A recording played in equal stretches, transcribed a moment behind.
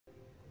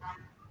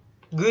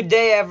Good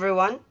day,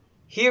 everyone.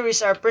 Here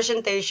is our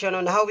presentation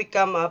on how we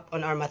come up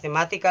on our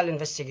mathematical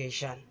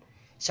investigation.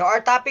 So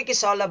our topic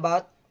is all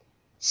about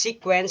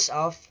sequence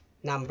of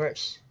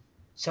numbers.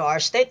 So our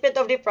statement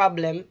of the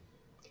problem: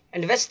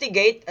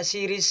 investigate a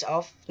series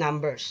of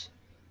numbers.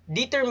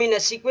 Determine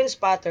a sequence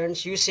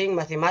patterns using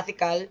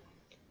mathematical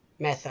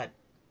method.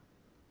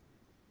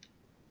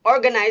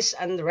 Organize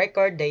and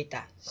record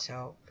data.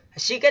 So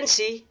as you can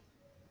see,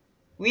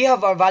 we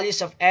have our values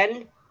of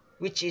n,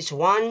 which is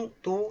 1,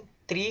 2,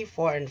 3,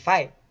 4, and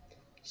 5.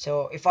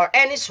 So if our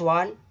n is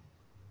 1,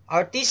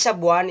 our t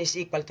sub 1 is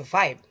equal to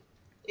 5.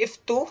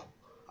 If 2,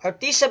 our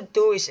t sub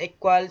 2 is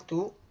equal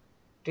to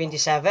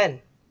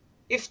 27.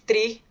 If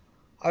 3,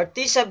 our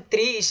t sub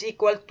 3 is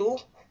equal to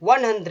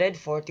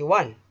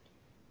 141.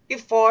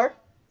 If 4,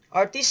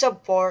 our t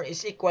sub 4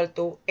 is equal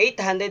to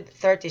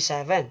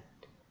 837.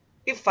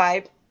 If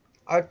 5,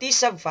 our t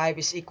sub 5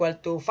 is equal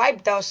to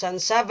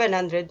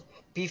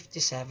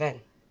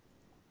 5,757.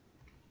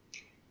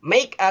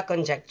 Make a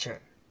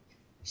conjecture.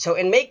 So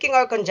in making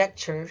our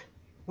conjecture,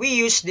 we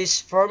use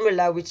this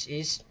formula, which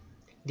is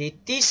the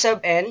t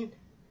sub n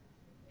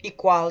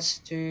equals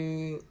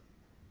to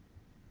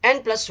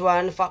n plus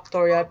 1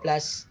 factorial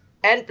plus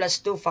n plus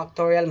 2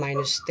 factorial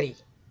minus 3.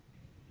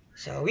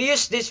 So we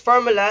use this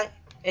formula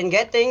in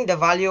getting the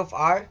value of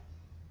our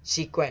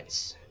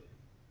sequence.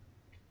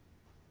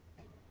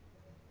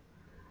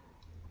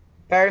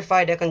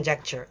 Verify the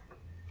conjecture.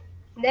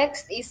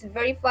 Next is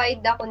verify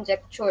the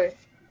conjecture.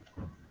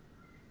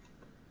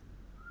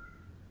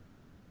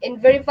 In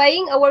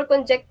verifying our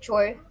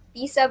conjecture,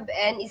 t sub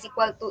n is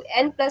equal to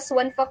n plus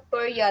 1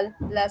 factorial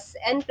plus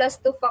n plus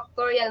 2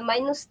 factorial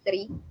minus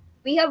 3,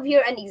 we have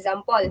here an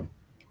example.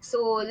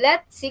 So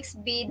let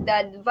 6 be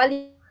the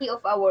value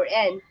of our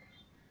n.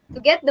 To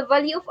get the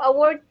value of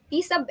our t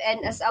sub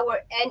n as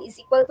our n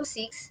is equal to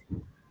 6,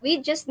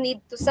 we just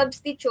need to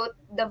substitute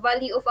the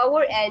value of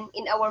our n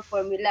in our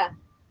formula.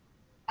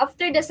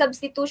 After the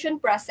substitution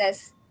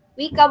process,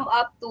 we come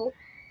up to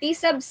t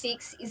sub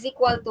 6 is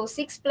equal to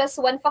 6 plus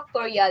 1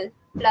 factorial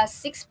plus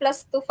 6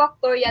 plus 2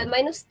 factorial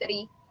minus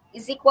 3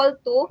 is equal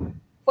to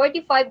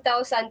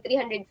 45,357.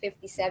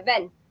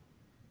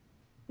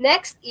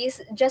 Next is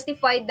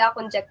justify the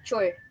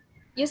conjecture.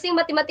 Using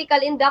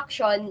mathematical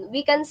induction, we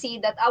can see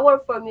that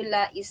our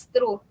formula is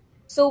true.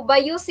 So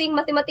by using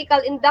mathematical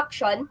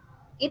induction,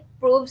 it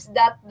proves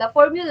that the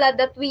formula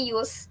that we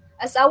use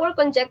as our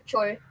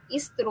conjecture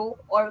is true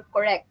or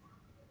correct.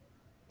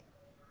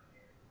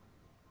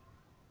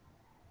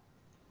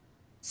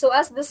 So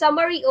as the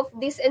summary of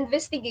this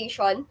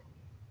investigation,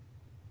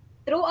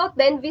 throughout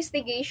the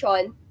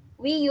investigation,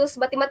 we use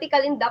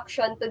mathematical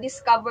induction to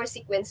discover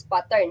sequence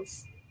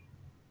patterns.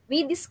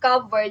 We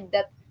discovered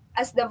that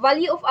as the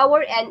value of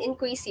our n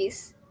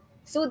increases,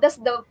 so does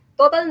the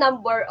total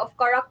number of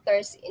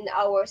characters in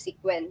our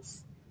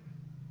sequence.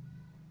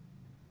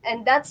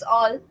 And that's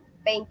all.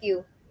 Thank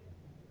you.